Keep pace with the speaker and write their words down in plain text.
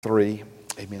3.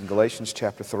 Amen. Galatians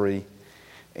chapter 3.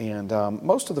 And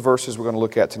most of the verses we're going to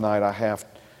look at tonight,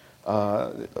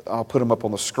 I'll put them up on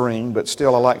the screen, but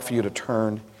still I'd like for you to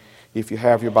turn, if you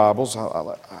have your Bibles.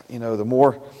 The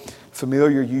more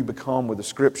familiar you become with the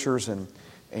Scriptures,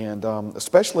 and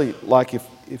especially like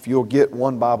if you'll get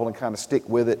one Bible and kind of stick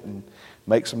with it and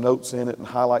make some notes in it and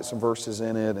highlight some verses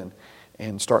in it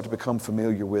and start to become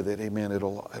familiar with it, amen,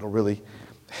 it'll really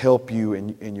help you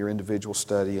in your individual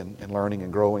study and learning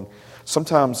and growing.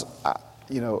 Sometimes,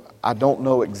 I don't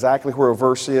know exactly where a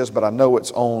verse is, but I know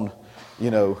it's on,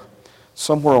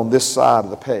 somewhere on this side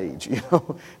of the page,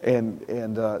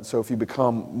 and so if you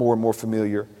become more and more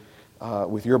familiar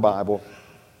with your Bible,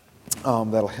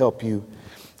 that'll help you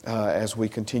as we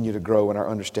continue to grow in our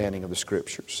understanding of the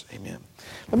Scriptures. Amen.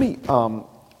 Let me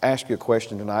ask you a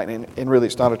question tonight, and really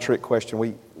it's not a trick question.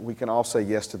 We can all say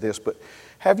yes to this, but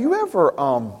have you ever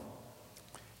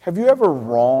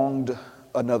wronged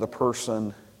another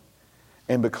person,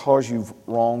 and because you've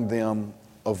wronged them,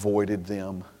 avoided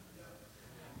them?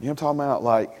 You know what I'm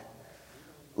talking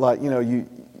about?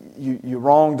 You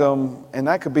wronged them, and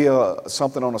that could be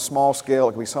something on a small scale,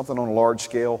 it could be something on a large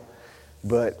scale,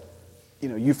 but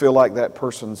you feel like that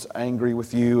person's angry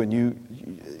with you, and you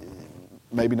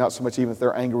maybe not so much even if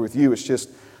they're angry with you, it's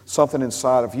just something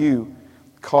inside of you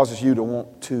causes you to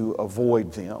want to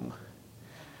avoid them.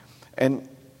 And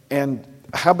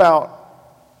how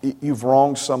about you've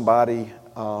wronged somebody?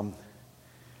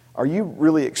 Are you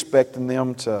really expecting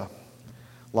them to,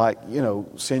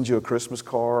 send you a Christmas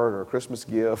card or a Christmas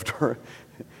gift? Or,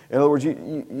 in other words,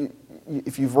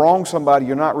 if you've wronged somebody,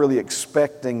 you're not really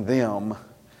expecting them.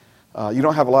 You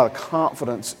don't have a lot of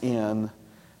confidence in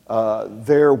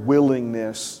their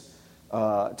willingness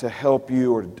to help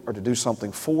you or to do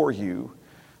something for you.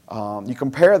 You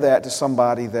compare that to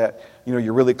somebody that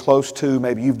you're really close to,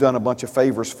 maybe you've done a bunch of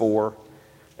favors for,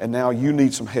 and now you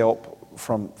need some help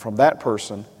from that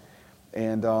person,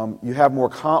 and you have more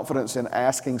confidence in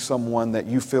asking someone that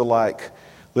you feel like,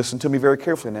 listen to me very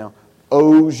carefully now,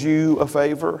 owes you a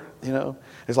favor.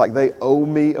 It's like they owe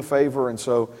me a favor, and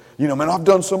so man, I've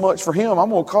done so much for him, I'm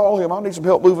going to call him, I need some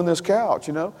help moving this couch,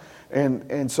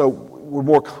 and so we're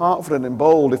more confident and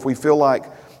bold if we feel like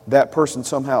that person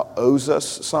somehow owes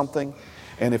us something,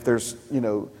 and if there's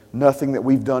nothing that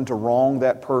we've done to wrong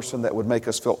that person that would make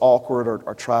us feel awkward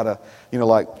or try to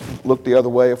look the other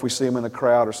way if we see them in a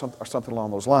crowd or something along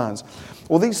those lines.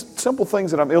 Well, these simple things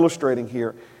that I'm illustrating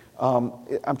here,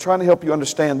 I'm trying to help you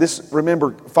understand this.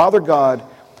 Remember, Father God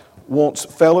wants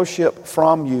fellowship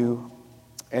from you,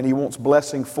 and He wants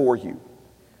blessing for you.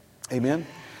 Amen?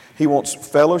 He wants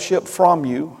fellowship from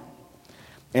you,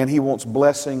 and He wants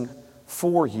blessing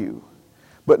for you.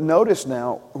 But notice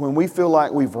now, when we feel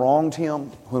like we've wronged Him,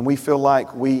 when we feel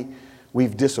like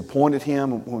we've disappointed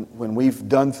Him, when we've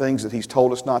done things that He's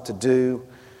told us not to do,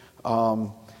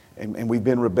 and we've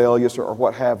been rebellious or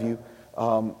what have you,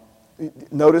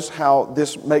 notice how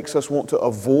this makes us want to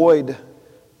avoid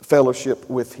fellowship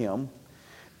with Him,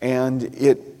 and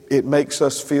it makes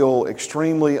us feel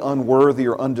extremely unworthy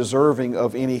or undeserving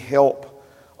of any help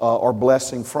or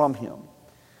blessing from Him.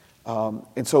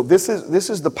 And so this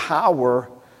is the power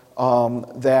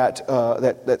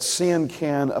that sin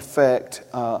can affect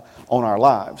on our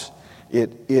lives.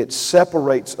 It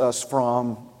separates us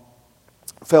from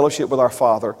fellowship with our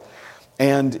Father,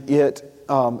 and it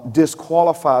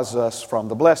disqualifies us from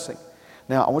the blessing.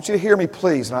 Now, I want you to hear me,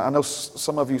 please. And I know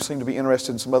some of you seem to be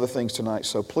interested in some other things tonight,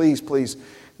 so please,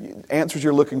 answers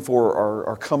you're looking for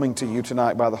are coming to you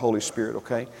tonight by the Holy Spirit,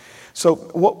 okay? So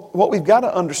what we've got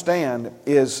to understand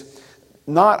is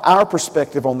not our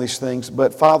perspective on these things,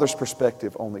 but Father's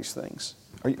perspective on these things.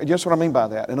 You know what I mean by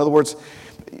that? In other words,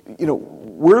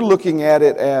 we're looking at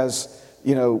it as,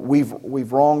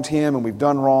 we've wronged Him and we've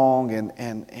done wrong,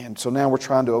 and so now we're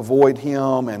trying to avoid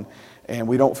Him, and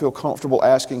we don't feel comfortable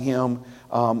asking Him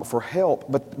for help.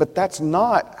 But that's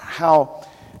not how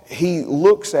He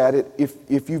looks at it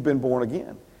if you've been born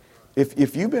again.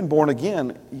 If you've been born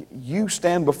again, you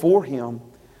stand before Him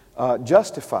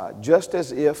justified, just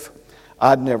as if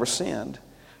I'd never sinned.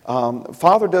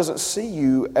 Father doesn't see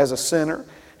you as a sinner.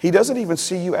 He doesn't even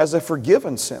see you as a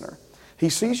forgiven sinner. He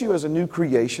sees you as a new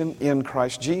creation in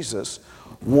Christ Jesus,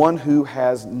 one who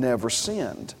has never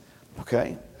sinned.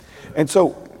 Okay? And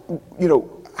so,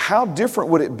 how different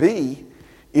would it be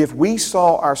if we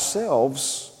saw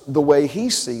ourselves the way He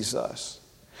sees us?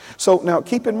 So now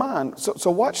keep in mind,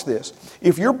 so watch this.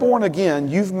 If you're born again,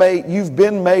 you've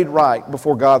been made right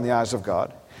before God in the eyes of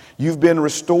God. You've been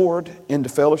restored into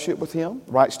fellowship with Him,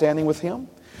 right standing with Him,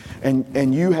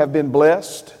 and you have been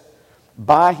blessed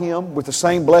by Him with the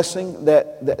same blessing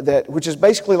that which is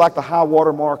basically like the high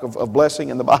water mark of blessing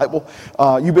in the Bible.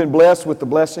 You've been blessed with the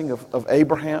blessing of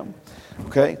Abraham,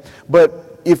 okay?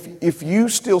 But if you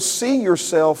still see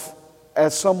yourself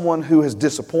as someone who has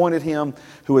disappointed Him,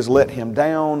 who has let Him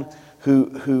down,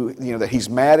 who that He's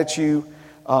mad at you,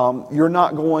 you're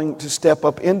not going to step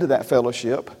up into that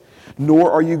fellowship,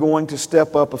 nor are you going to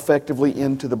step up effectively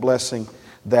into the blessing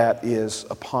that is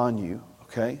upon you,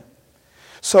 okay?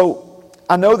 So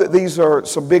I know that these are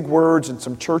some big words and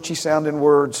some churchy sounding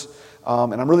words,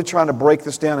 and I'm really trying to break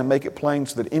this down and make it plain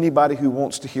so that anybody who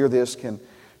wants to hear this can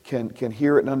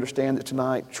hear it and understand it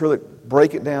tonight. Truly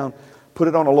break it down, put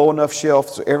it on a low enough shelf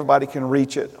so everybody can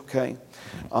reach it, okay?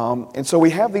 And so we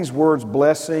have these words,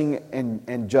 blessing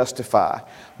and justify,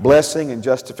 blessing and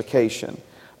justification.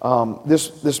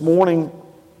 This morning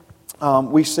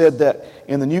we said that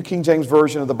in the New King James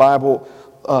Version of the Bible,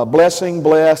 blessing,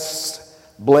 blessed,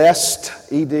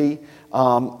 ED,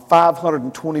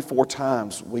 524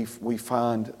 times we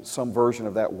find some version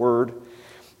of that word.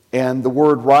 And the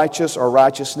word righteous or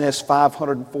righteousness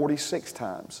 546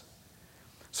 times.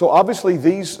 So obviously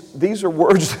these are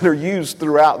words that are used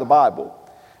throughout the Bible.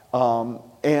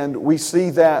 And we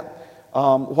see that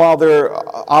while they're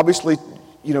obviously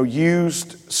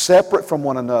used separate from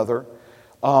one another,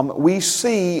 we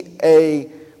see a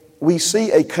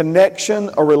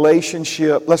connection, a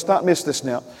relationship. Let's not miss this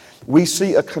now. We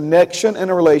see a connection and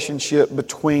a relationship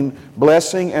between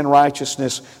blessing and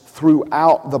righteousness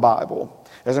throughout the Bible.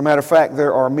 As a matter of fact,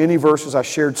 there are many verses, I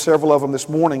shared several of them this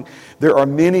morning, there are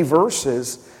many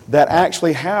verses that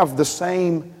actually have the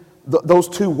same, those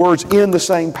two words in the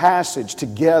same passage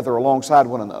together alongside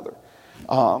one another.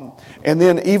 And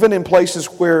then even in places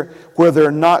where they're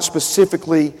not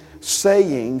specifically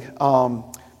saying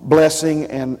blessing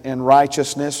and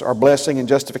righteousness or blessing and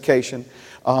justification,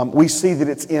 we see that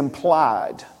it's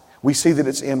implied. We see that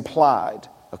it's implied.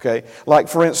 Okay? Like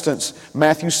for instance,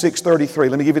 Matthew 6:33.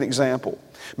 Let me give you an example.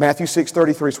 Matthew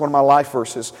 6:33 is one of my life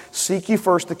verses. Seek ye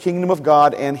first the kingdom of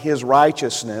God and His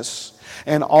righteousness,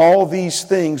 and all these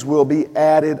things will be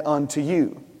added unto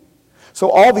you. So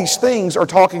all these things are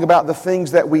talking about the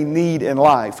things that we need in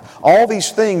life. All these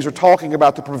things are talking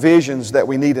about the provisions that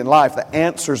we need in life, the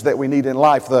answers that we need in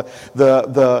life, the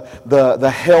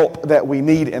help that we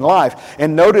need in life.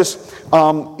 And notice,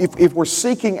 if we're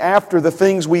seeking after the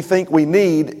things we think we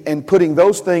need and putting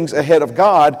those things ahead of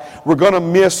God, we're going to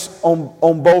miss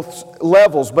on both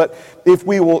levels. But if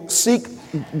we will seek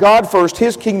God first,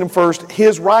 His kingdom first,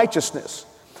 His righteousness.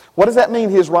 What does that mean,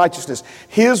 His righteousness?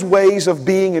 His ways of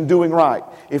being and doing right.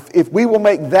 If we will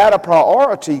make that a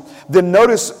priority, then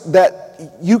notice that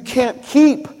you can't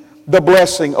keep the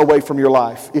blessing away from your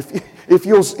life. If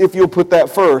you'll put that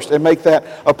first and make that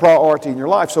a priority in your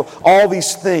life. So all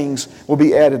these things will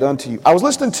be added unto you. I was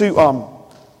listening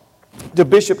to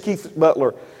Bishop Keith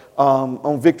Butler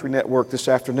on Victory Network this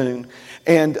afternoon,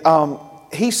 and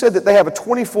he said that they have a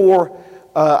 24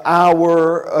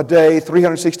 hour a day,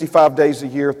 365 days a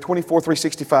year,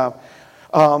 365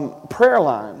 prayer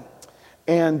line.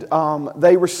 And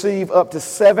they receive up to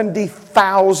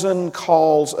 70,000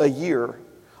 calls a year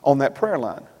on that prayer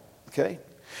line. Okay?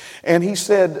 And he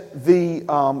said the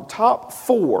top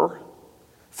 4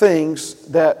 things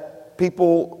that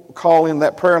people call in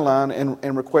that prayer line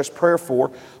and request prayer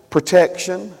for: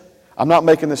 protection. I'm not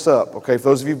making this up, okay? For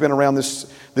those of you who've been around this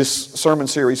sermon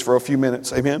series for a few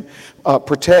minutes, amen?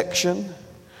 Protection,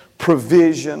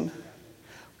 provision,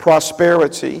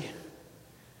 prosperity,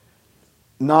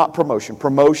 not promotion.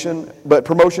 Promotion, but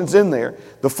promotion's in there.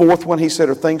 The 4th one, he said,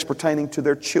 are things pertaining to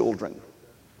their children,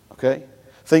 okay?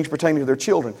 Things pertaining to their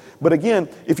children. But again,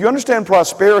 if you understand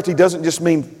prosperity doesn't just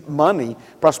mean money.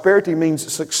 Prosperity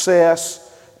means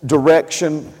success,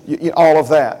 direction, all of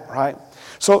that, right?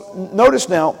 So notice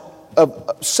now,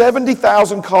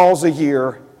 70,000 calls a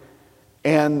year,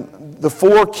 and the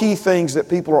 4 key things that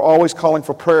people are always calling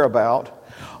for prayer about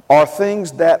are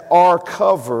things that are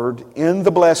covered in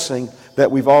the blessing that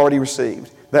we've already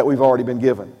received, that we've already been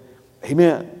given.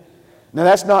 Amen. Now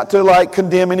that's not to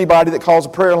condemn anybody that calls a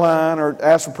prayer line or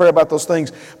asks for prayer about those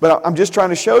things, but I'm just trying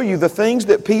to show you the things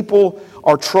that people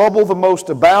are troubled the most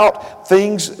about,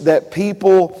 things that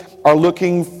people are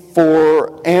looking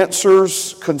for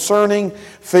answers concerning,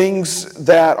 things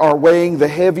that are weighing the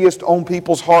heaviest on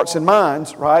people's hearts and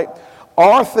minds, right,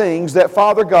 are things that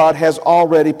Father God has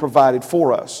already provided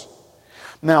for us.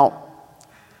 Now,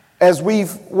 as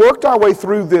we've worked our way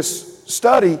through this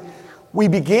study, we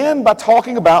began by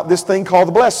talking about this thing called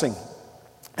the blessing.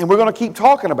 And we're going to keep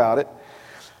talking about it.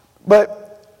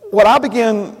 But what I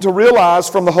began to realize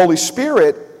from the Holy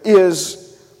Spirit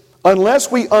is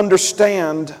unless we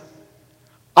understand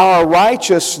our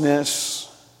righteousness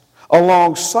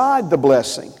alongside the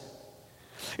blessing.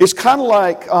 It's kind of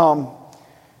like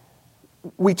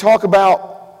we talk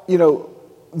about,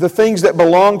 the things that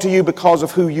belong to you because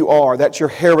of who you are. That's your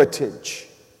heritage.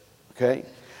 Okay?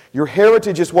 Your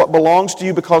heritage is what belongs to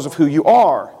you because of who you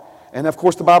are. And of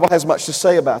course, the Bible has much to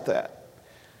say about that.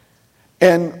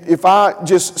 And if I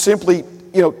just simply,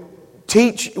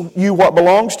 teach you what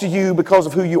belongs to you because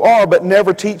of who you are, but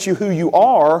never teach you who you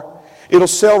are, it'll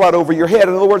sail right over your head.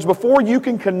 In other words, before you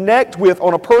can connect with,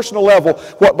 on a personal level,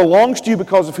 what belongs to you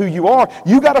because of who you are,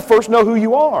 you got to first know who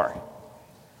you are.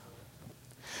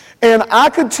 And I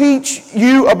could teach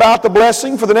you about the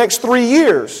blessing for the next 3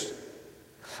 years.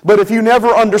 But if you never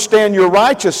understand your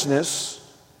righteousness,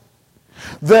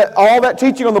 that all that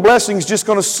teaching on the blessing is just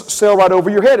going to sail right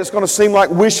over your head. It's going to seem like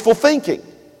wishful thinking.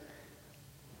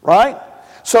 Right?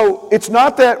 So it's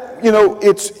not that,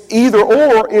 it's either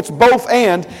or, it's both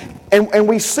and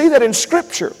we see that in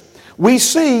Scripture. We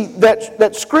see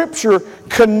that Scripture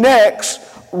connects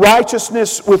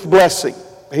righteousness with blessing.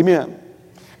 Amen.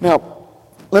 Now,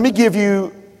 let me give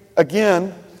you,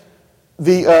 again,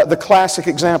 the classic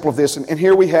example of this. And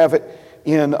here we have it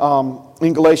in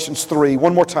Galatians 3.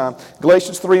 One more time.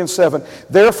 Galatians 3 and 7.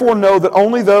 Therefore know that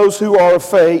only those who are of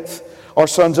faith are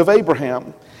sons of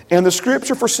Abraham. And the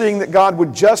Scripture foreseeing that God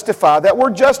would justify, that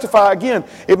word justify, again,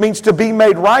 it means to be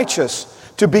made righteous,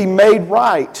 to be made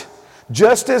right,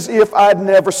 just as if I'd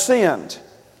never sinned.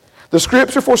 The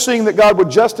Scripture foreseeing that God would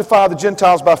justify the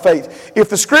Gentiles by faith. If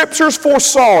the Scriptures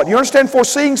foresaw it, you understand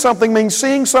foreseeing something means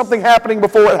seeing something happening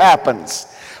before it happens.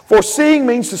 Foreseeing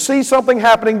means to see something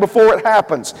happening before it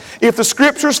happens. If the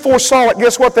Scriptures foresaw it,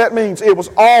 guess what that means? It was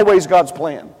always God's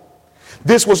plan.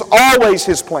 This was always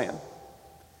His plan.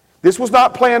 This was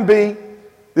not plan B.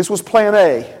 This was plan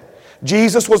A.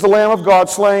 Jesus was the Lamb of God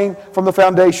slain from the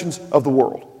foundations of the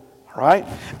world. All right?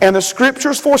 And the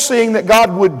Scriptures foreseeing that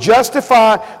God would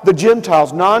justify the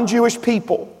Gentiles, non-Jewish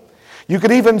people. You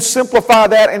could even simplify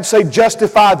that and say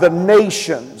justify the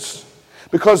nations.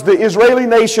 Because the Israeli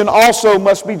nation also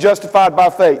must be justified by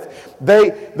faith.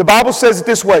 The Bible says it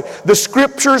this way. The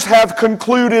Scriptures have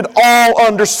concluded all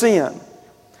under sin.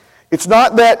 It's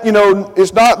not that,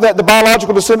 it's not that the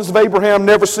biological descendants of Abraham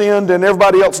never sinned and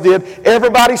everybody else did.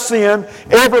 Everybody sinned.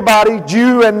 Everybody,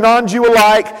 Jew and non-Jew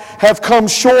alike, have come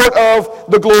short of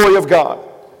the glory of God.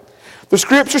 The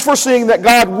Scriptures foreseeing that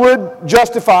God would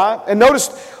justify, and notice,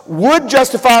 would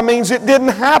justify means it didn't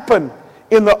happen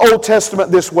in the Old Testament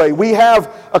this way. We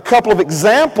have a couple of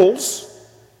examples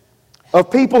of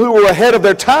people who were ahead of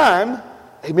their time.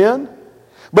 Amen?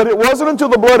 But it wasn't until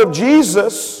the blood of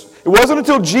Jesus, it wasn't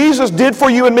until Jesus did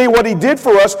for you and me what He did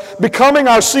for us, becoming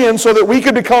our sin so that we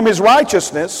could become His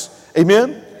righteousness,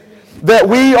 amen, that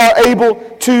we are able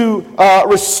to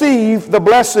receive the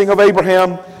blessing of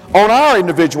Abraham on our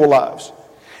individual lives.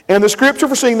 And the Scripture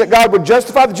foreseeing that God would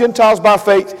justify the Gentiles by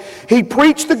faith, He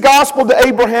preached the gospel to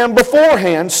Abraham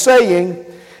beforehand, saying,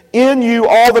 in you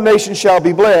all the nations shall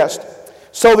be blessed.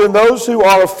 So then those who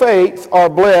are of faith are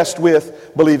blessed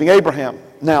with believing Abraham.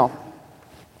 Now,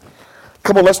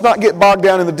 come on, let's not get bogged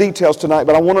down in the details tonight,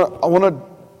 but I want to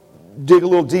dig a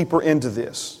little deeper into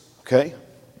this, okay?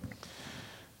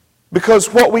 Because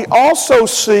what we also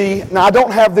see, now I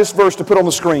don't have this verse to put on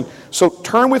the screen, so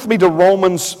turn with me to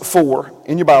Romans 4.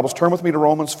 In your Bibles, turn with me to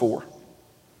Romans 4.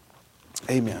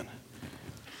 Amen.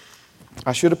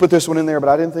 I should have put this one in there, but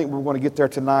I didn't think we were going to get there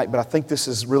tonight, but I think this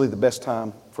is really the best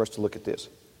time for us to look at this.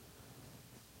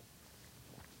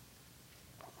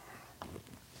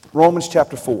 Romans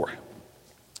chapter 4.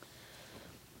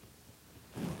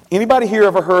 Anybody here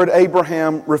ever heard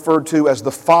Abraham referred to as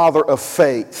the father of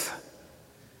faith?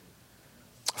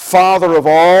 Father of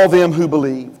all them who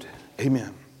believed.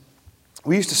 Amen.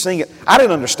 We used to sing it. I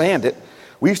didn't understand it.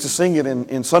 We used to sing it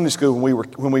in Sunday school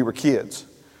when we were kids.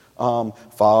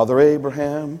 Father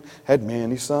Abraham had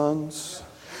many sons.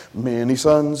 Many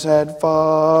sons had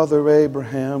Father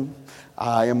Abraham.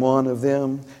 I am one of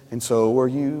them, and so are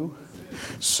you.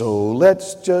 So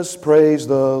let's just praise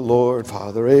the Lord,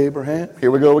 Father Abraham. Here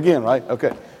we go again, right?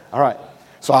 Okay. All right.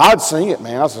 So I'd sing it,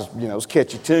 man. I was just, it was a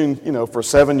catchy tune, for a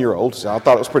 7-year-old. So I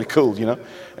thought it was pretty cool,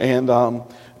 And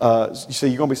you see,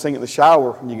 you're going to be singing in the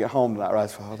shower when you get home tonight, right?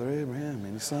 Father Abraham,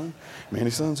 many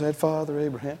sons had Father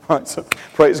Abraham. All right, so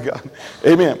praise God.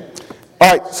 Amen.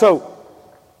 All right, so,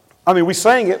 we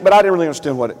sang it, but I didn't really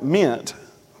understand what it meant,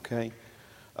 okay?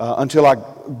 Until I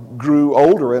grew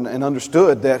older and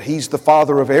understood that He's the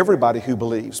Father of everybody who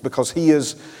believes, because He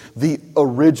is the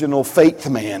original faith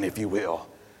man, if you will.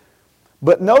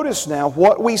 But notice now,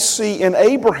 what we see in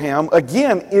Abraham,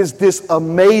 again, is this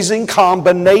amazing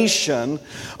combination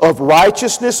of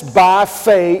righteousness by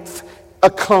faith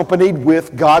accompanied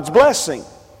with God's blessing.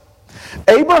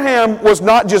 Abraham was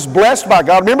not just blessed by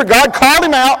God. Remember, God called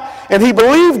him out, and he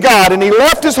believed God, and he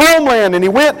left his homeland, and he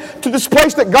went to this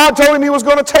place that God told him he was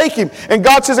going to take him. And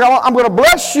God says, I'm going to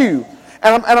bless you,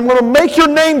 and I'm going to make your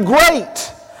name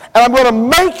great. And I'm going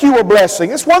to make you a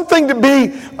blessing. It's one thing to be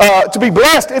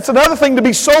blessed. It's another thing to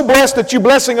be so blessed that you're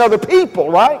blessing other people,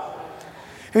 right?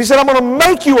 And he said, I'm going to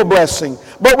make you a blessing.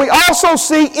 But we also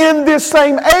see in this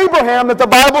same Abraham that the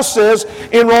Bible says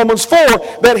in Romans 4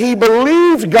 that he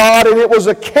believed God and it was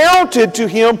accounted to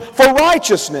him for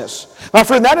righteousness. Now,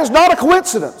 friend, that is not a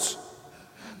coincidence.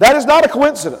 That is not a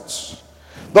coincidence.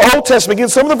 The Old Testament, again,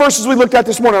 some of the verses we looked at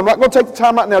this morning, I'm not going to take the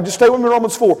time right now, just stay with me in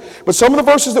Romans 4. But some of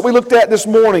the verses that we looked at this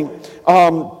morning,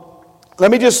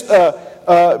 let me just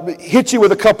hit you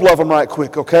with a couple of them right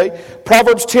quick, okay?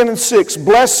 Proverbs 10:6,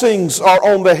 blessings are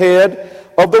on the head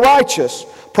of the righteous.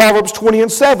 Proverbs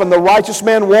 20:7, the righteous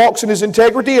man walks in his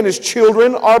integrity and his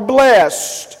children are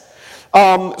blessed.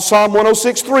 Psalm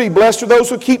 106:3, blessed are those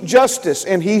who keep justice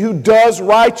and he who does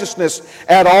righteousness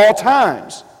at all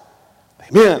times.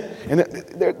 Amen. And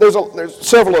there's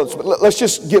several others, but let's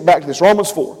just get back to this.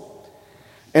 Romans 4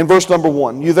 and verse number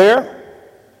 1. You there?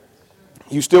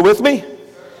 You still with me?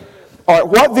 All right,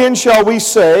 what then shall we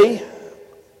say,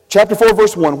 chapter 4,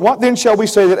 verse 1, what then shall we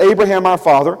say that Abraham our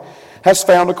father has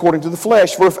found according to the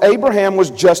flesh? For if Abraham was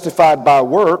justified by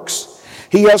works,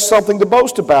 he has something to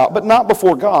boast about, but not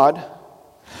before God.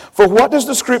 For what does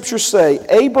the Scripture say?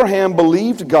 Abraham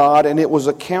believed God, and it was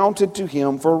accounted to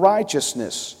him for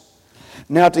righteousness.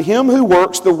 Now to him who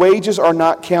works, the wages are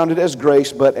not counted as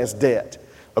grace, but as debt.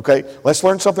 Okay, let's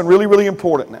learn something really, really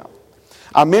important now.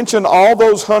 I mentioned all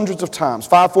those hundreds of times,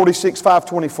 546,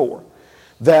 524,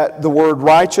 that the word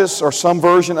righteous or some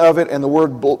version of it and the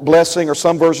word blessing or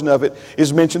some version of it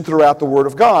is mentioned throughout the Word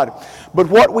of God. But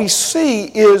what we see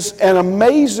is an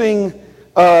amazing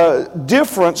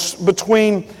difference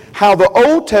between how the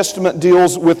Old Testament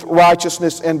deals with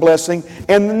righteousness and blessing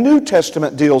and the New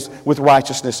Testament deals with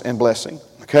righteousness and blessing.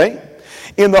 Okay?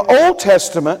 In the Old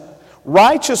Testament,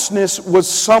 righteousness was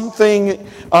something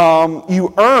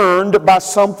you earned by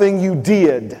something you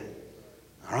did.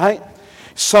 All right?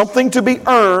 Something to be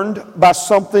earned by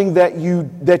something that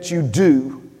you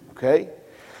do. Okay?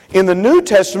 In the New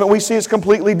Testament, we see it's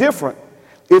completely different.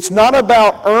 It's not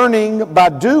about earning by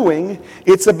doing,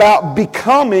 it's about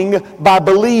becoming by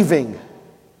believing.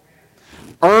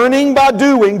 Earning by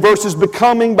doing versus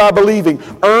becoming by believing.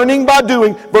 Earning by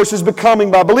doing versus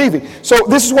becoming by believing. So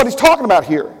this is what he's talking about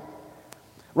here.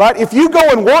 Right? If you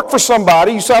go and work for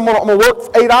somebody, you say, I'm going to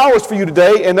work 8 hours for you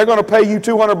today, and they're going to pay you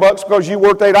 $200 because you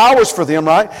worked 8 hours for them,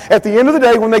 right? At the end of the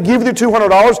day, when they give you the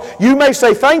 $200, you may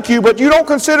say thank you, but you don't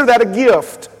consider that a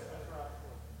gift.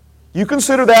 You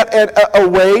consider that a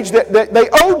wage that they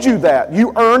owed you that.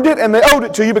 You earned it and they owed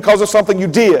it to you because of something you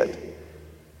did.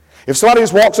 If somebody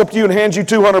just walks up to you and hands you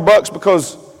 $200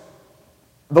 because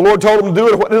the Lord told them to do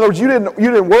it, in other words, you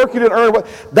didn't work, you didn't earn it,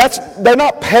 they're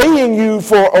not paying you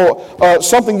for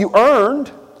something you earned.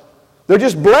 They're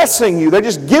just blessing you. They're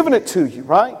just giving it to you,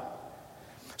 right?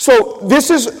 So this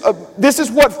is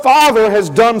what Father has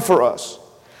done for us.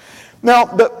 Now,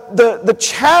 the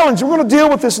challenge, we're going to deal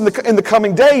with this in the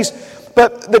coming days,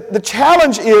 but the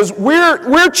challenge is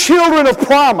we're children of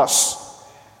promise.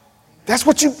 That's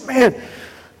what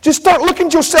just start looking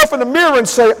at yourself in the mirror and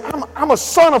say, I'm a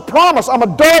son of promise. I'm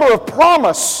a daughter of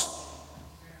promise.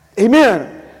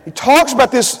 Amen. He talks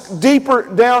about this deeper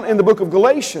down in the book of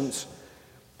Galatians.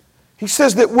 He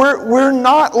says that we're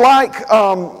not like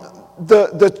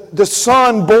the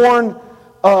son born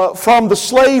from the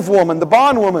slave woman, the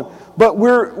bondwoman, but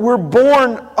we're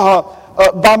born by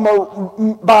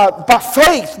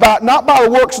faith, not by the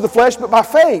works of the flesh, but by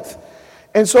faith.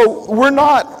 And so we're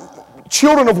not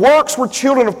children of works, we're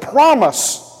children of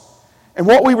promise. And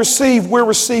what we receive, we're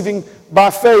receiving by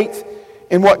faith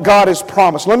in what God has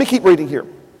promised. Let me keep reading here.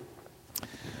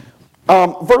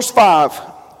 Verse 5.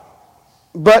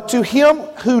 But to him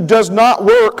who does not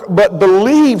work but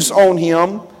believes on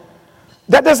him,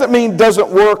 that doesn't mean doesn't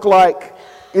work like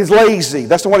is lazy.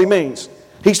 That's not what he means.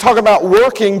 He's talking about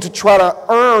working to try to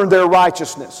earn their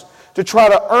righteousness, to try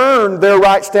to earn their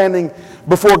right standing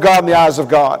before God in the eyes of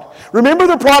God. Remember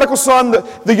the prodigal son,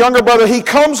 the younger brother, he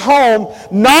comes home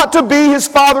not to be his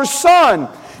father's son.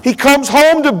 He comes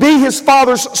home to be his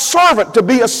father's servant, to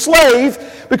be a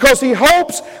slave, because he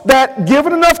hopes that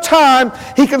given enough time,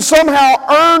 he can somehow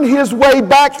earn his way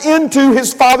back into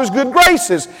his father's good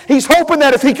graces. He's hoping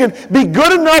that if he can be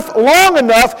good enough, long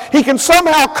enough, he can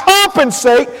somehow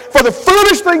compensate for the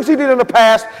foolish things he did in the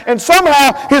past, and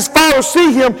somehow his father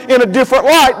see him in a different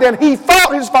light than he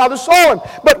thought his father saw him.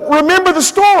 But remember the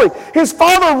story. His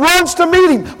father runs to meet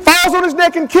him, falls on his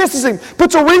neck and kisses him,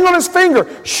 puts a ring on his finger,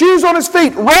 shoes on his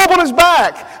feet, robe on his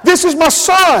back. This is my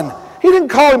son. He didn't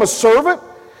call him a servant.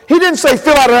 He didn't say,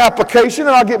 fill out an application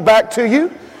and I'll get back to you.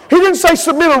 He didn't say,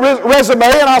 submit a resume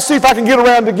and I'll see if I can get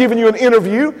around to giving you an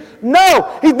interview.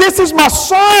 No, this is my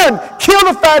son. Kill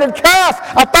the fatted calf.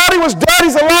 I thought he was dead.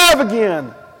 He's alive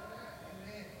again.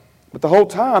 But the whole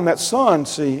time that son,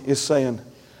 is saying,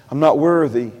 I'm not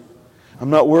worthy. I'm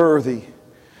not worthy.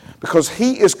 Because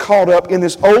he is caught up in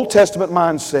this Old Testament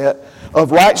mindset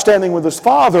of right standing with his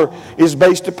father is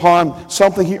based upon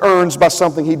something he earns by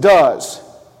something he does.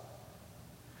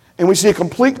 And we see a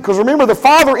complete, because remember the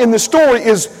father in this story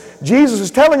is, Jesus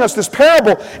is telling us this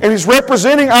parable and he's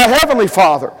representing our heavenly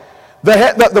Father.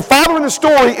 The father in the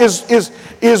story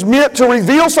is meant to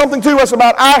reveal something to us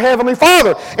about our heavenly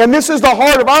Father. And this is the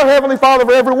heart of our heavenly Father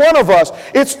for every one of us.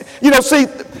 It's, see,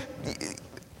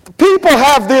 people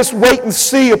have this wait and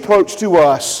see approach to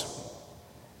us.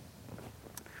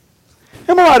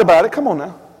 Am I right about it? Come on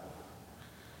now.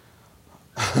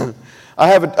 I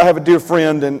have a dear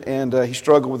friend, and he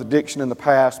struggled with addiction in the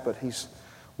past, but he's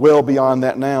well beyond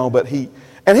that now. But he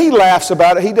laughs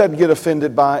about it. He doesn't get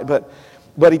offended by it, but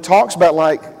he talks about,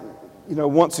 like,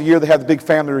 once a year they have the big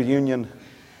family reunion,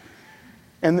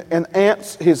 and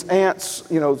his aunts,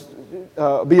 be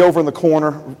over in the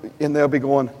corner, and they'll be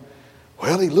going,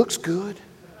 well, he looks good.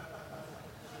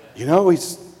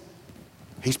 He's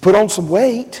put on some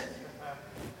weight.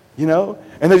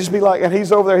 And they just be like, and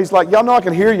he's over there, he's like, y'all know I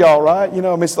can hear y'all, right?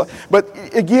 It's like,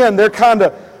 but again, they're kind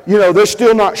of, they're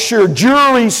still not sure.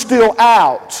 Jury's still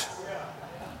out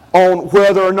on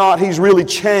whether or not he's really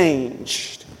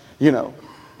changed.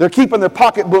 They're keeping their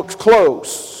pocketbooks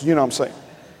close, you know what I'm saying?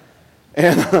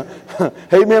 And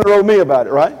amen, roll me about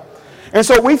it, right? And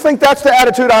so we think that's the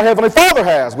attitude our Heavenly Father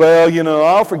has. Well,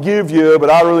 I'll forgive you, but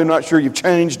I'm really not sure you've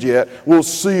changed yet. We'll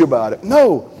see about it.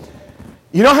 No.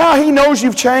 You know how He knows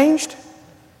you've changed?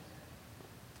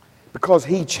 Because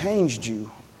He changed you.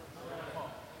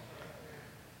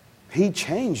 He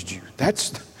changed you.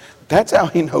 That's how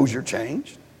He knows you're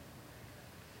changed.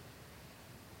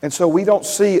 And so we don't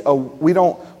see a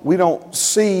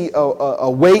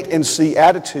wait and see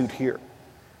attitude here.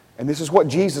 And this is what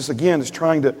Jesus again is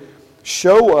trying to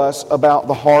show us about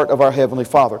the heart of our Heavenly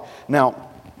Father. Now,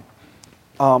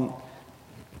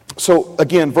 so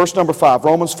again, verse number 5,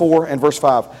 Romans 4 and verse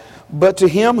 5. But to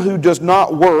him who does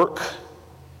not work,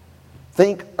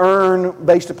 earn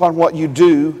based upon what you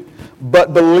do,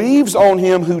 but believes on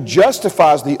him who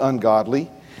justifies the ungodly,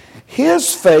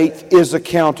 his faith is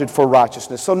accounted for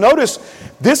righteousness. So notice,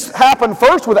 this happened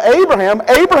first with Abraham.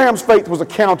 Abraham's faith was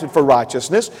accounted for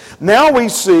righteousness. Now we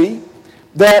see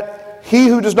that he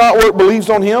who does not work believes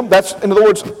on him. That's, in other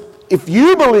words, if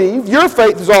you believe, your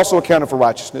faith is also accounted for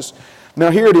righteousness.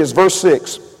 Now here it is, verse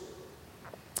 6.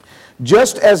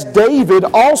 Just as David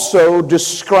also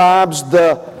describes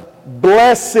the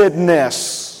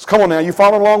blessedness. Come on now, you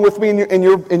following along with me in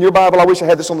your Bible? I wish I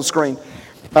had this on the screen.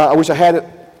 I wish I had it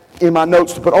in my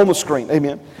notes to put on the screen.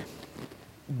 Amen.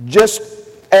 Just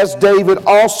as David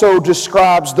also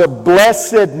describes the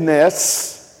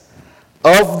blessedness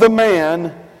of the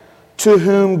man to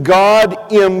whom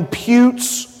God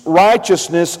imputes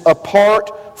righteousness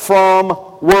apart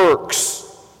from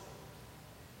works.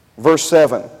 Verse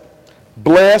 7.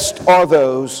 Blessed are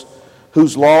those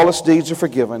whose lawless deeds are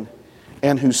forgiven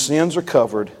and whose sins are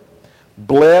covered.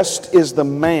 Blessed is the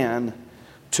man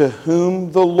to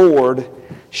whom the Lord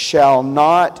shall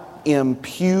not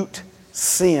impute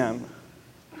sin.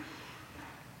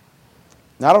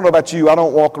 Now, I don't know about you, I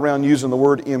don't walk around using the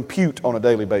word impute on a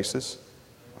daily basis.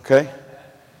 Okay?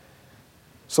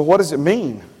 So what does it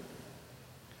mean?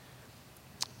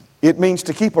 It means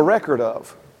to keep a record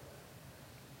of.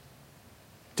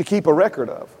 To keep a record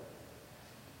of.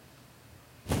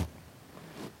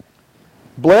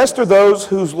 Blessed are those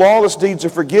whose lawless deeds are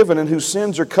forgiven and whose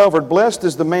sins are covered. Blessed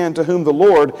is the man to whom the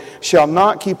Lord shall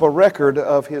not keep a record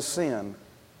of his sin.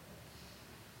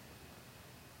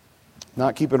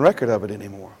 Not keeping record of it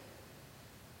anymore.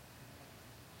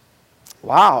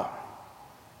 Wow.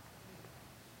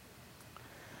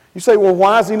 You say, well,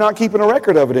 why is he not keeping a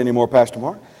record of it anymore, Pastor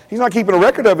Mark? He's not keeping a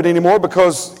record of it anymore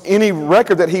because any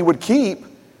record that he would keep,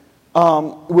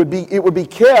 it would be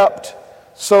kept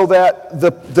so that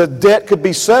the debt could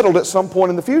be settled at some point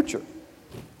in the future.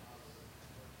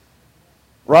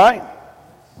 Right?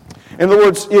 In other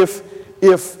words,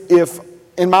 if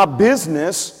in my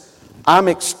business I'm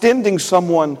extending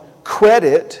someone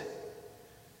credit,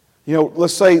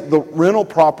 let's say the rental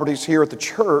properties here at the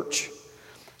church,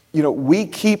 we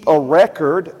keep a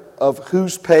record of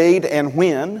who's paid and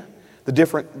when, the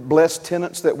different blessed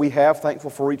tenants that we have,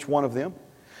 thankful for each one of them.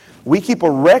 We keep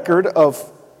a record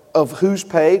of who's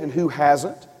paid and who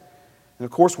hasn't. And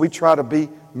of course, we try to be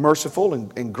merciful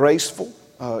and graceful,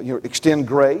 extend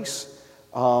grace.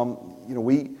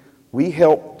 We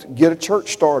helped get a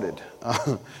church started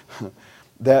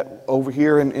that over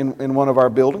here in one of our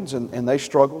buildings, and they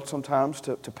struggled sometimes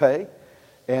to pay.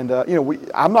 And,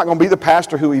 I'm not going to be the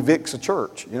pastor who evicts a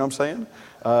church. You know what I'm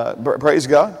saying? Praise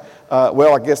God.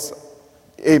 Well, I guess,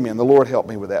 amen. The Lord helped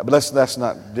me with that. But let's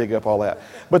not dig up all that.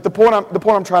 But the point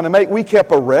I'm trying to make, we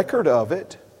kept a record of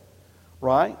it,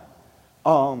 right?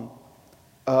 So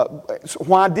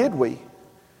why did we?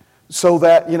 So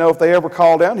that, if they ever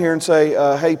call down here and say,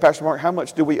 hey, Pastor Mark, how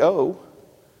much do we owe?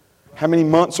 How many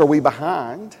months are we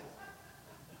behind?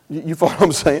 You follow what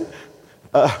I'm saying?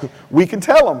 We can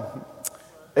tell them.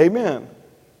 Amen.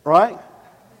 Right?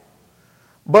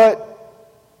 But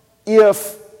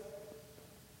if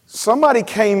somebody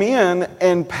came in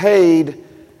and paid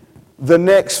the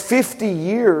next 50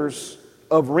 years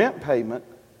of rent payment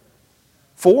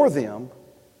for them,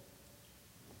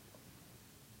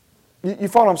 you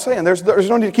follow what I'm saying? There's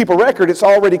no need to keep a record. It's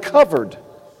already covered.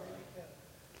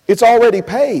 It's already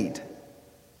paid.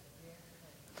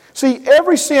 See,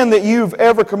 every sin that you've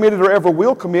ever committed or ever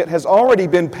will commit has already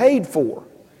been paid for.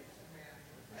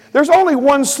 There's only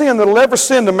one sin that will ever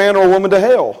send a man or a woman to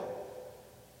hell.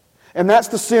 And that's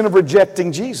the sin of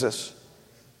rejecting Jesus.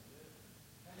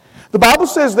 The Bible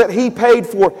says that He paid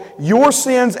for your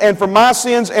sins and for my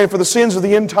sins and for the sins of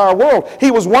the entire world.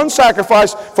 He was one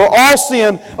sacrifice for all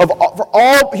sin, for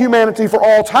all humanity, for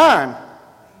all time.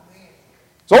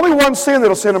 There's only one sin that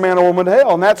will send a man or woman to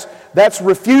hell, and that's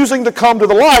refusing to come to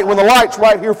the light when the light's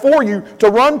right here for you to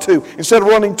run to. Instead of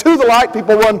running to the light,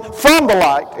 people run from the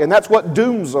light, and that's what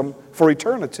dooms them for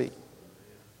eternity.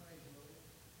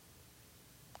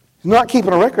 He's not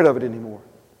keeping a record of it anymore.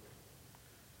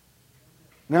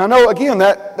 Now I know again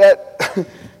that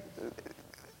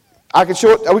I could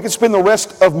show it. We could spend the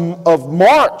rest of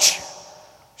March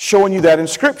showing you that in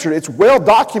Scripture. It's well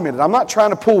documented. I'm not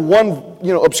trying to pull one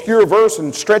obscure verse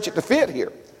and stretch it to fit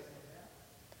here.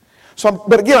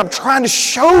 But again, I'm trying to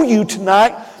show you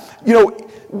tonight.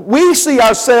 We see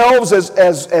ourselves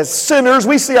as sinners.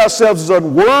 We see ourselves as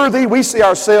unworthy. We see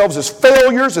ourselves as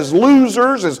failures, as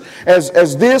losers,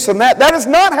 as this and that. That is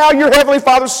not how your Heavenly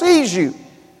Father sees you.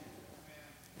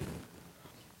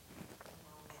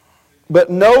 But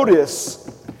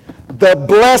notice the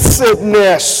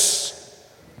blessedness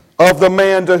of the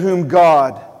man to whom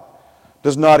God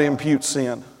does not impute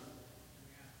sin.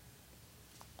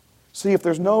 See, if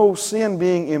there's no sin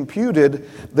being imputed,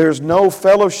 there's no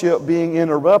fellowship being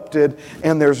interrupted,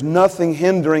 and there's nothing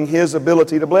hindering His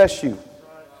ability to bless you.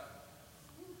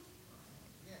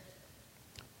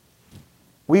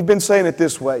 We've been saying it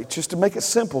this way, just to make it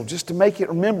simple, just to make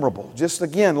it memorable. Just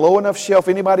again, low enough shelf,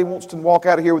 anybody wants to walk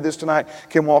out of here with this tonight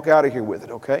can walk out of here with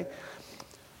it, okay?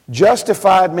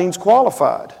 Justified means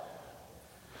qualified.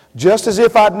 Just as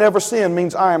if I'd never sinned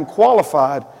means I am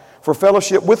qualified for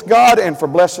fellowship with God and for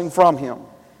blessing from Him.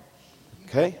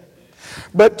 Okay?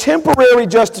 But temporary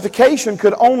justification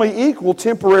could only equal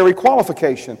temporary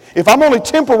qualification. If I'm only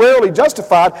temporarily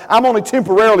justified, I'm only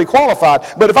temporarily qualified.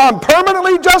 But if I'm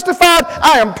permanently justified,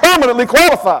 I am permanently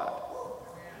qualified.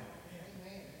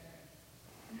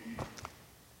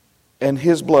 And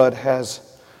His blood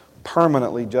has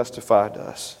permanently justified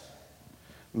us,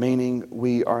 meaning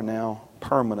we are now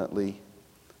permanently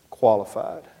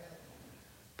qualified.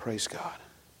 Praise God.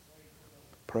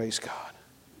 Praise God.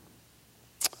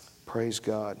 Praise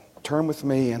God. Turn with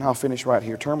me, and I'll finish right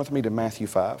here. Turn with me to Matthew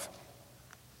 5.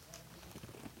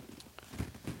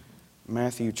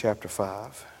 Matthew chapter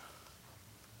 5.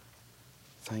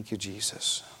 Thank you,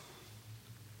 Jesus.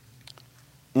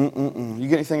 You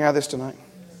get anything out of this tonight?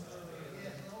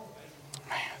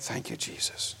 Man, thank you,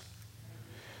 Jesus.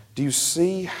 Do you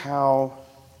see how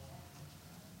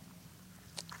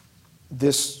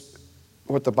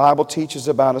what the Bible teaches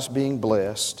about us being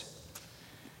blessed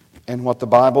and what the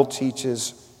Bible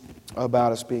teaches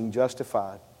about us being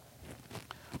justified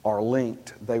are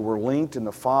linked? They were linked, and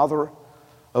the father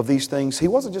of these things, he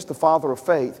wasn't just the father of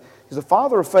faith. He's the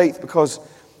father of faith because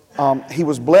he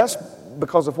was blessed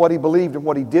because of what he believed and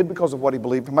what he did because of what he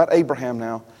believed. I'm about Abraham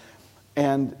now.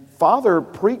 And Father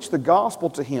preached the gospel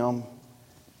to him,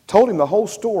 told him the whole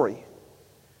story,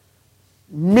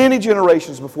 many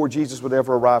generations before Jesus would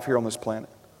ever arrive here on this planet.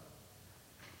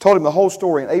 Told him the whole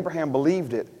story, and Abraham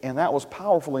believed it, and that was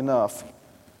powerful enough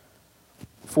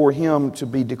for him to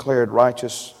be declared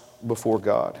righteous before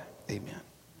God. Amen.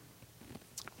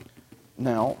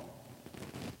 Now,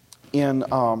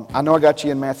 I know I got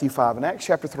you in Matthew 5. In Acts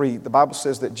chapter 3, the Bible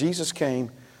says that Jesus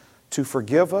came to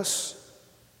forgive us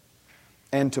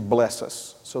and to bless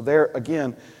us. So there,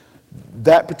 again,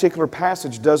 that particular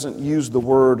passage doesn't use the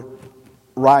word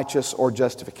righteous or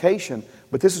justification,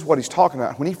 but this is what he's talking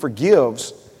about. When he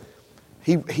forgives,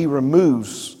 he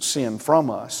removes sin from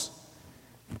us.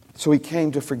 So he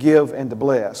came to forgive and to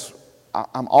bless.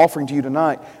 I'm offering to you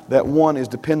tonight that one is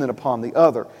dependent upon the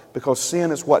other, because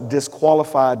sin is what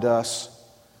disqualified us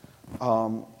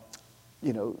to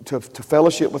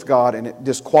fellowship with God, and it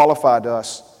disqualified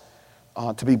us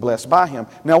to be blessed by Him.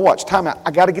 Now watch, time out.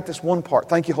 I got to get this one part.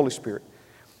 Thank you, Holy Spirit.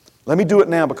 Let me do it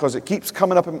now, because it keeps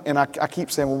coming up, and I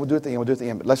keep saying, well, we'll do it at the end, we'll do it at the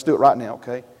end, but let's do it right now,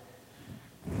 okay?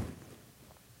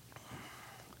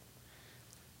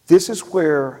 This is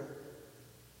where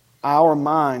our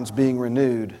minds being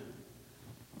renewed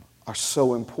are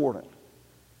so important.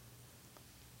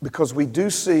 Because we do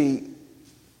see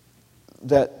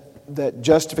that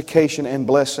justification and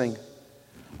blessing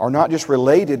are not just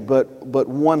related, but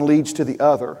one leads to the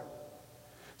other.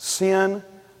 Sin,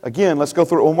 again, let's go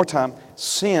through it one more time.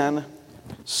 Sin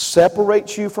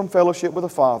separates you from fellowship with the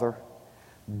Father,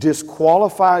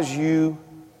 disqualifies you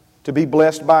to be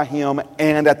blessed by Him,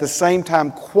 and at the same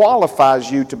time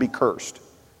qualifies you to be cursed.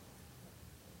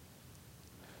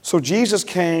 So Jesus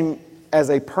came as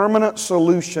a permanent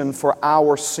solution for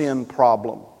our sin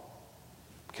problem.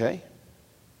 Okay?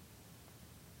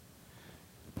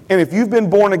 And if you've been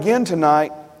born again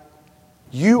tonight,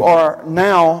 you are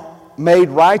now made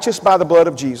righteous by the blood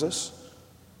of Jesus.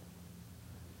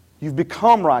 You've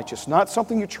become righteous. Not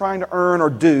something you're trying to earn or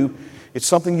do. It's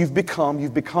something you've become.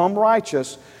 You've become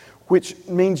righteous, which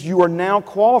means you are now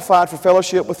qualified for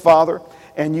fellowship with Father,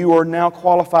 and you are now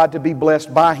qualified to be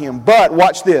blessed by Him. But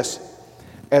watch this.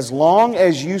 As long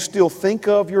as you still think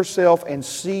of yourself and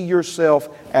see yourself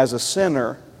as a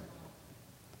sinner,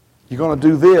 you're going to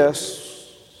do this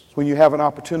when you have an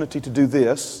opportunity to do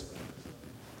this.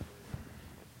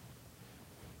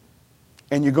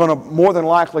 And you're going to more than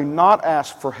likely not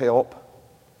ask for help,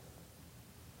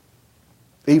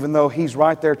 even though He's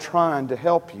right there trying to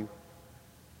help you.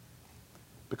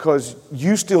 Because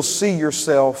you still see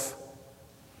yourself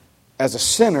as a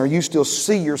sinner, you still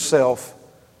see yourself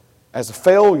as a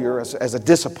failure, as a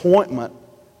disappointment,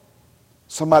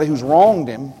 somebody who's wronged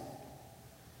Him.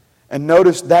 And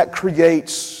notice that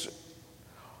creates,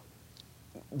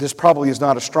 this probably is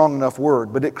not a strong enough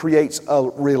word, but it creates a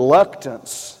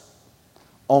reluctance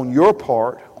on your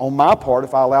part, on my part,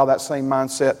 if I allow that same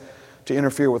mindset to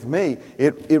interfere with me.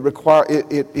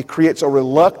 It creates a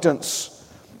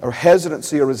reluctance or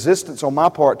hesitancy or resistance on my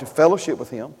part to fellowship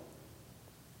with Him.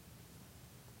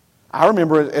 I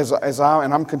remember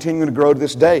and I'm continuing to grow to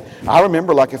this day, I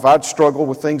remember like if I'd struggled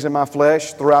with things in my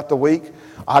flesh throughout the week,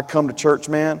 I'd come to church,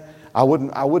 man, I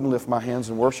wouldn't lift my hands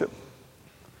and worship.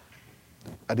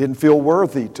 I didn't feel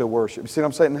worthy to worship. You see what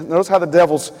I'm saying? Notice how the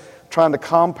devil's trying to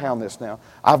compound this now.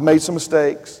 I've made some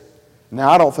mistakes. Now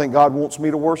I don't think God wants me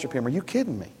to worship Him. Are you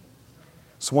kidding me?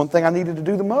 It's one thing I needed to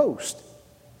do the most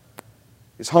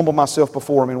is humble myself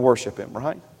before Him and worship Him,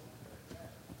 right?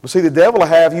 But see, the devil will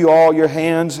have you all your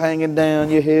hands hanging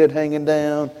down, your head hanging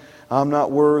down. I'm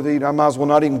not worthy. I might as well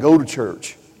not even go to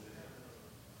church.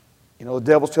 You know, the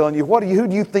devil's telling you, who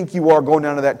do you think you are going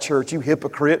down to that church? You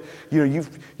hypocrite. You know,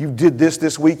 you did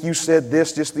this week. You said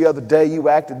this just the other day. You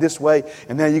acted this way.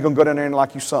 And now you're going to go down there and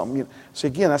like you something. You know, see,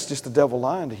 again, that's just the devil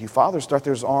lying to you. Father's right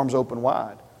there, his arms open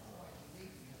wide.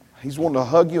 He's wanting to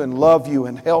hug you and love you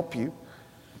and help you.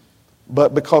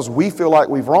 But because we feel like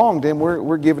we've wronged Him,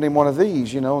 we're giving Him one of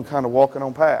these, and kind of walking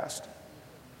on past.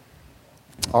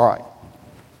 All right.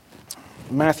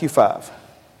 Matthew 5.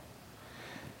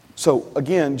 So,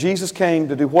 again, Jesus came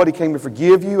to do what? He came to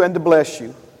forgive you and to bless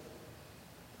you.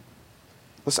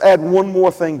 Let's add one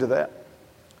more thing to that.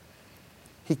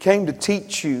 He came to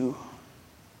teach you.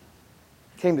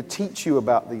 He came to teach you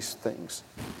about these things.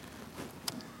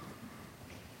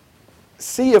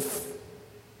 See if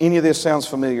any of this sounds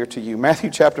familiar to you. Matthew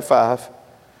chapter 5,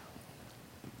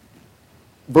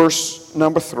 verse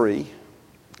number 3.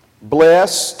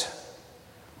 Blessed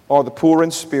are the poor in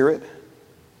spirit,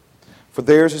 for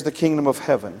theirs is the kingdom of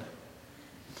heaven.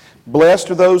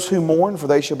 Blessed are those who mourn, for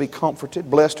they shall be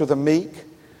comforted. Blessed are the meek,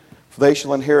 for they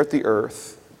shall inherit the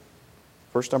earth.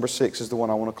 Verse number 6 is the one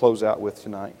I want to close out with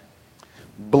tonight.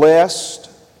 Blessed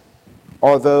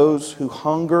are those who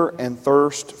hunger and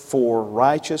thirst for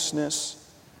righteousness,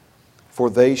 for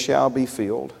they shall be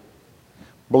filled.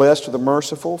 Blessed are the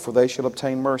merciful, for they shall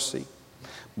obtain mercy.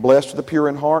 Blessed are the pure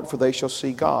in heart, for they shall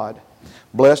see God.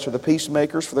 Blessed are the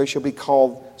peacemakers, for they shall be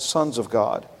called sons of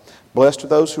God. Blessed are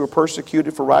those who are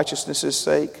persecuted for righteousness'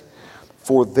 sake,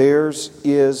 for theirs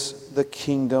is the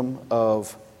kingdom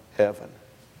of heaven.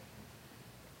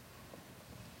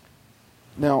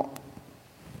 Now,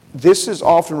 this is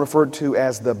often referred to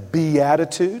as the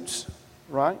Beatitudes,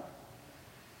 right?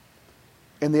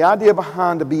 And the idea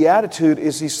behind the Beatitude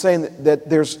is he's saying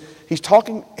that he's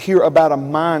talking here about a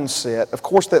mindset, of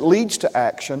course, that leads to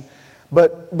action,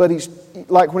 but he's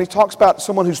like when he talks about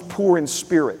someone who's poor in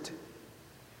spirit.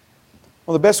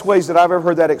 One of the best ways that I've ever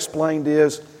heard that explained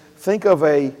is think of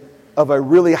a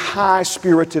really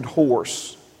high-spirited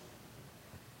horse.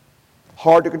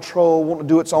 Hard to control, wanting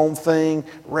to do its own thing,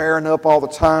 rearing up all the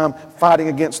time, fighting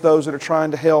against those that are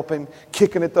trying to help him,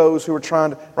 kicking at those who are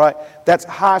trying to, right? That's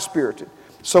high-spirited.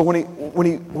 So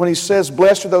when he says,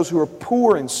 blessed are those who are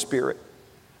poor in spirit,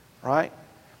 right?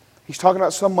 He's talking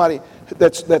about somebody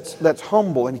that's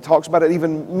humble, and he talks about it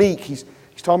even meek. He's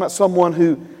talking about someone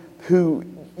who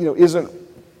isn't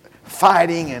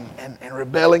fighting and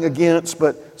rebelling against,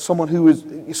 but someone who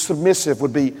is submissive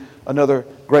would be another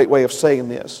great way of saying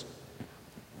this.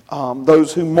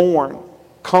 Those who mourn,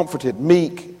 comforted,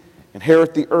 meek,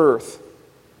 inherit the earth.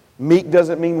 Meek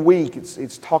doesn't mean weak.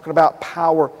 It's talking about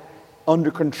power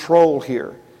under control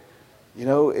here.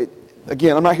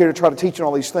 Again, I'm not here to try to teach you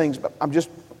all these things, but I'm just,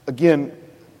 again,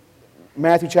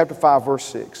 Matthew chapter 5, verse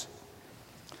 6.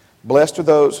 Blessed are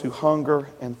those who hunger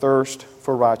and thirst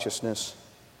for righteousness,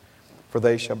 for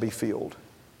they shall be filled.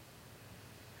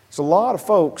 There's a lot of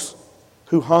folks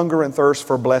who hunger and thirst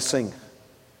for blessing.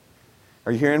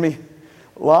 Are you hearing me?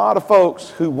 A lot of folks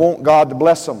who want God to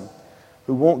bless them,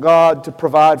 who want God to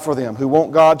provide for them, who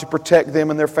want God to protect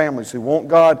them and their families, who want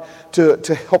God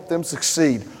to help them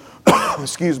succeed.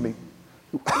 Excuse me.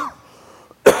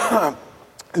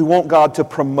 Who want God to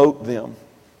promote them.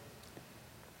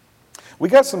 We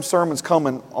got some sermons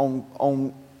coming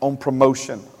on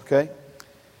promotion, okay?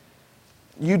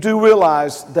 You do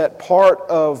realize that part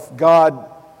of God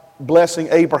blessing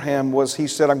Abraham was he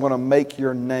said, I'm going to make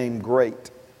your name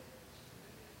great.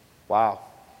 Wow.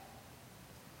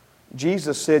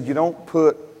 Jesus said you don't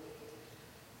put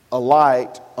a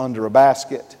light under a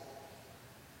basket.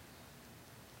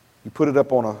 You put it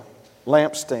up on a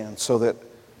lampstand so that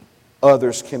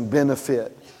others can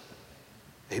benefit.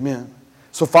 Amen.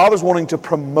 So Father's wanting to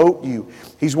promote you.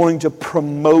 He's wanting to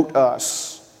promote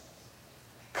us.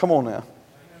 Come on now.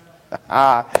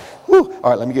 All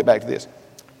right, let me get back to this.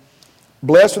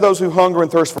 Blessed are those who hunger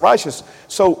and thirst for righteousness.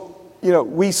 So,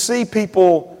 we see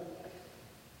people,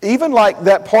 even like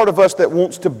that part of us that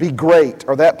wants to be great,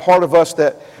 or that part of us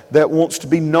that wants to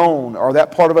be known, or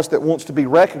that part of us that wants to be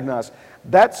recognized.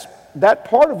 That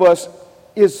part of us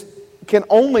can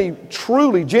only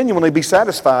truly, genuinely be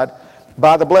satisfied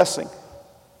by the blessing.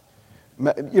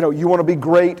 You want to be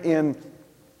great in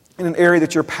an area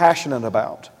that you're passionate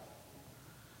about.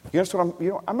 You understand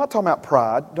what I'm not talking about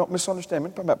pride. Don't misunderstand me.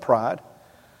 I'm talking about pride.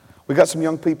 We got some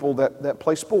young people that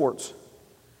play sports,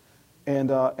 and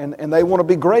they want to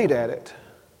be great at it,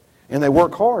 and they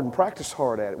work hard and practice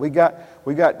hard at it. We got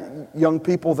young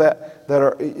people that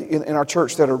are in our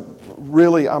church that are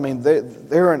really,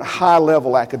 they're in high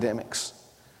level academics,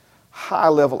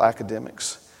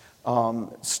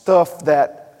 stuff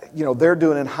that they're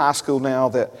doing in high school now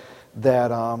that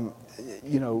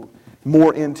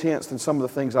more intense than some of the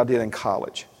things I did in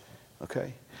college.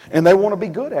 Okay. And they want to be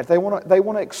good at it. They want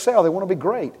to excel. They want to be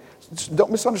great. Don't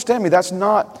misunderstand me. That's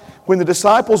not, when the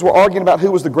disciples were arguing about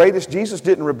who was the greatest, Jesus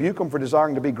didn't rebuke them for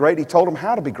desiring to be great. He told them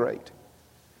how to be great.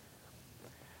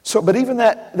 So, but even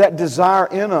that desire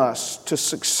in us to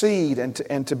succeed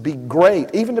and to be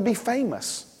great, even to be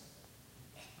famous.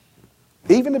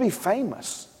 Even to be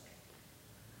famous.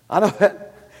 I know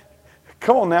that.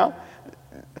 Come on now.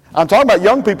 I'm talking about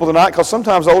young people tonight because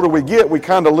sometimes the older we get, we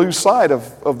kind of lose sight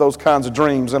of those kinds of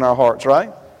dreams in our hearts,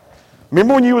 right?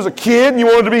 Remember when you was a kid and you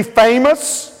wanted to be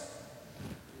famous?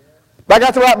 I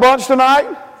got the right bunch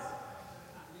tonight?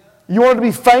 You wanted to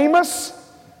be famous?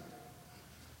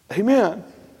 Amen.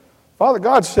 Father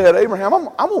God said, Abraham,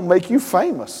 I'm going to make you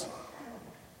famous.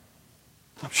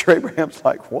 I'm sure Abraham's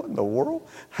like, what in the world?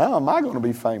 How am I going to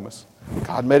be famous?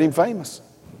 God made him famous.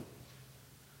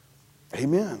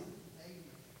 Amen.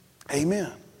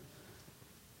 Amen.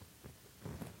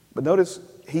 But notice,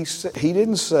 he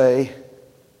didn't say,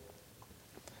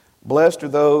 Blessed are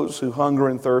those who hunger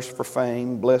and thirst for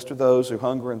fame. Blessed are those who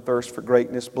hunger and thirst for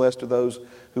greatness. Blessed are those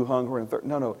who hunger and thirst.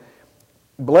 No.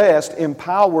 Blessed,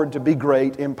 empowered to be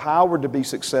great, empowered to be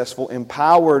successful,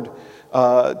 empowered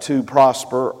to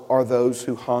prosper are those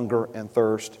who hunger and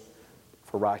thirst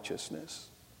for righteousness.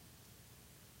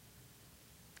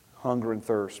 Hunger and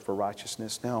thirst for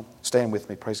righteousness. Now, stand with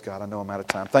me. Praise God. I know I'm out of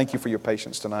time. Thank you for your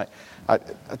patience tonight. I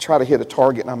try to hit a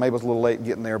target, and I maybe was a little late in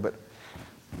getting there, but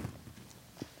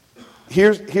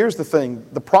here's the thing.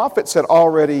 The prophets had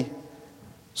already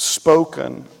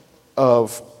spoken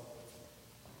of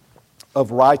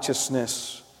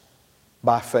righteousness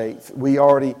by faith. We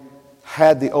already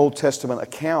had the Old Testament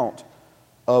account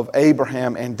of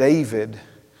Abraham and David,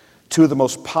 two of the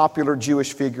most popular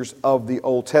Jewish figures of the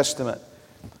Old Testament,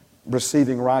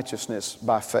 receiving righteousness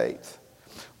by faith.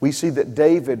 We see that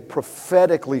David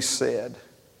prophetically said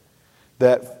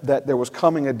that there was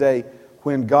coming a day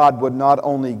when God would not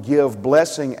only give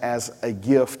blessing as a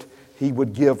gift, He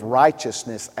would give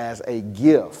righteousness as a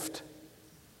gift.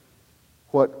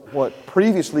 What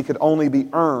previously could only be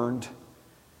earned,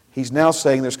 He's now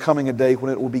saying there's coming a day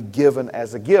when it will be given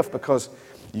as a gift, because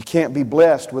you can't be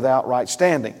blessed without right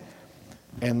standing.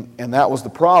 And that was the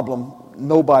problem.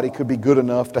 Nobody could be good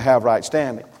enough to have right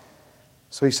standing.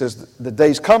 So He says the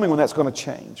day's coming when that's going to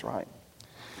change, right?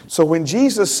 So when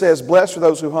Jesus says, blessed are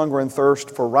those who hunger and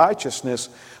thirst for righteousness,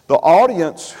 the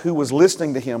audience who was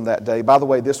listening to Him that day, by the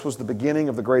way, this was the beginning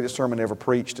of the greatest sermon ever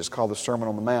preached. It's called the Sermon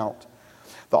on the Mount.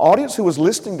 The audience who was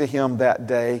listening to Him that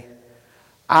day,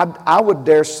 I would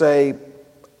dare say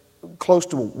close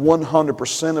to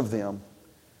 100% of them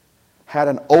had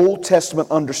an Old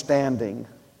Testament understanding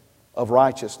of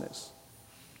righteousness.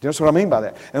 Do you understand what I mean by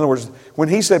that? In other words, when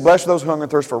He said, blessed are those who hunger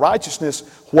and thirst for righteousness,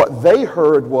 what they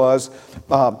heard was,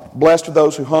 blessed are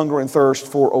those who hunger and thirst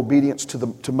for obedience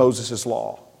to Moses'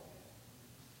 law.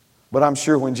 But I'm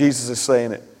sure when Jesus is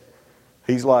saying it,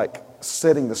 He's like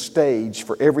setting the stage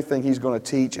for everything He's going to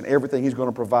teach and everything He's going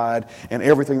to provide and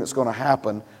everything that's going to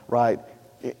happen, right,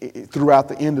 throughout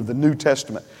the end of the New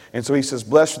Testament. And so He says,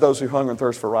 blessed are those who hunger and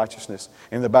thirst for righteousness,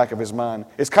 in the back of His mind.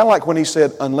 It's kind of like when He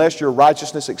said, unless your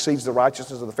righteousness exceeds the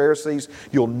righteousness of the Pharisees,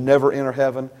 you'll never enter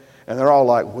heaven. And they're all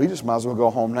like, we just might as well go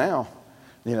home now,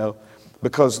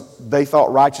 because they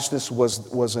thought righteousness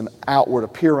was an outward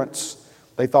appearance.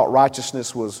 They thought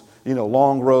righteousness was,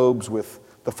 long robes with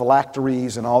the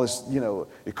phylacteries and all this,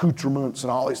 accoutrements and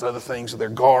all these other things, their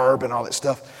garb and all that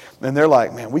stuff. And they're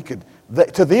like, man,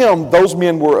 to them, those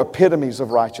men were epitomes of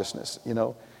righteousness, And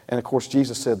of course,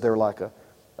 Jesus said they're like a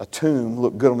tomb,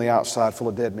 look good on the outside, full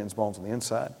of dead men's bones on the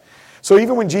inside. So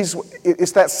even when Jesus,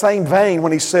 it's that same vein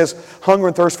when He says hunger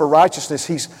and thirst for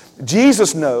righteousness,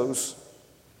 Jesus knows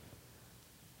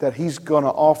that He's going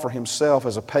to offer Himself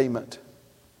as a payment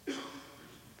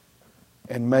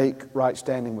and make right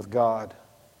standing with God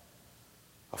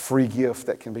a free gift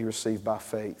that can be received by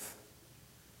faith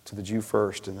to the Jew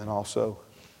first and then also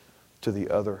to the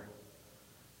other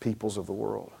peoples of the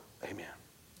world. Amen.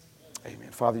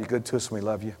 Amen. Father, You're good to us and we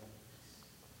love You.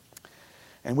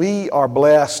 And we are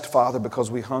blessed, Father,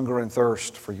 because we hunger and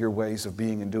thirst for Your ways of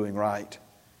being and doing right.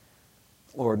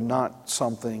 Lord, not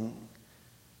something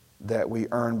that we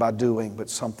earn by doing, but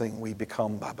something we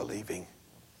become by believing.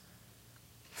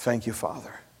 Thank You,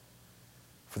 Father,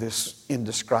 for this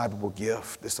indescribable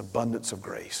gift, this abundance of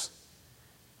grace,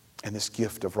 and this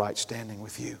gift of right standing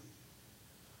with You.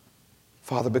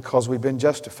 Father, because we've been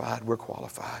justified, we're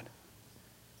qualified.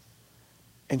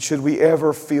 And should we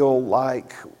ever feel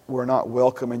like we're not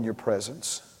welcome in Your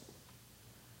presence,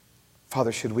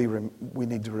 Father, we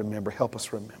need to remember, help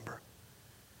us remember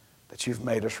that You've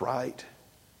made us right,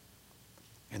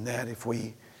 and that if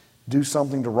we do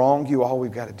something to wrong You, all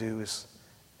we've got to do is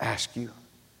ask You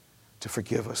to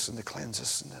forgive us and to cleanse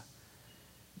us and to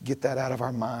get that out of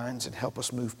our minds and help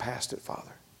us move past it,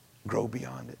 Father, grow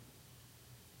beyond it.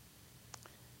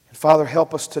 And Father,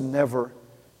 help us to never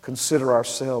consider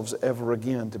ourselves ever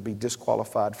again to be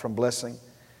disqualified from blessing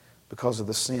because of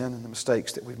the sin and the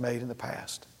mistakes that we've made in the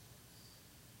past.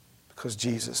 Because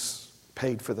Jesus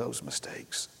paid for those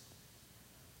mistakes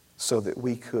so that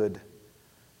we could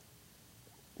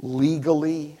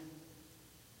legally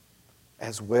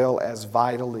as well as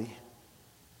vitally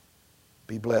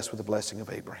be blessed with the blessing of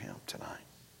Abraham tonight.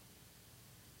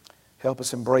 Help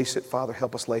us embrace it, Father.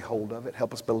 Help us lay hold of it.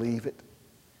 Help us believe it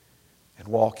and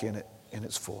walk in it in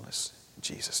its fullness. In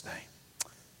Jesus'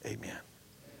 name, amen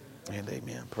and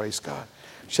amen. Praise God.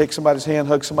 Shake somebody's hand,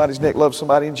 hug somebody's neck, love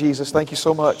somebody in Jesus. Thank you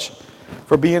so much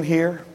for being here.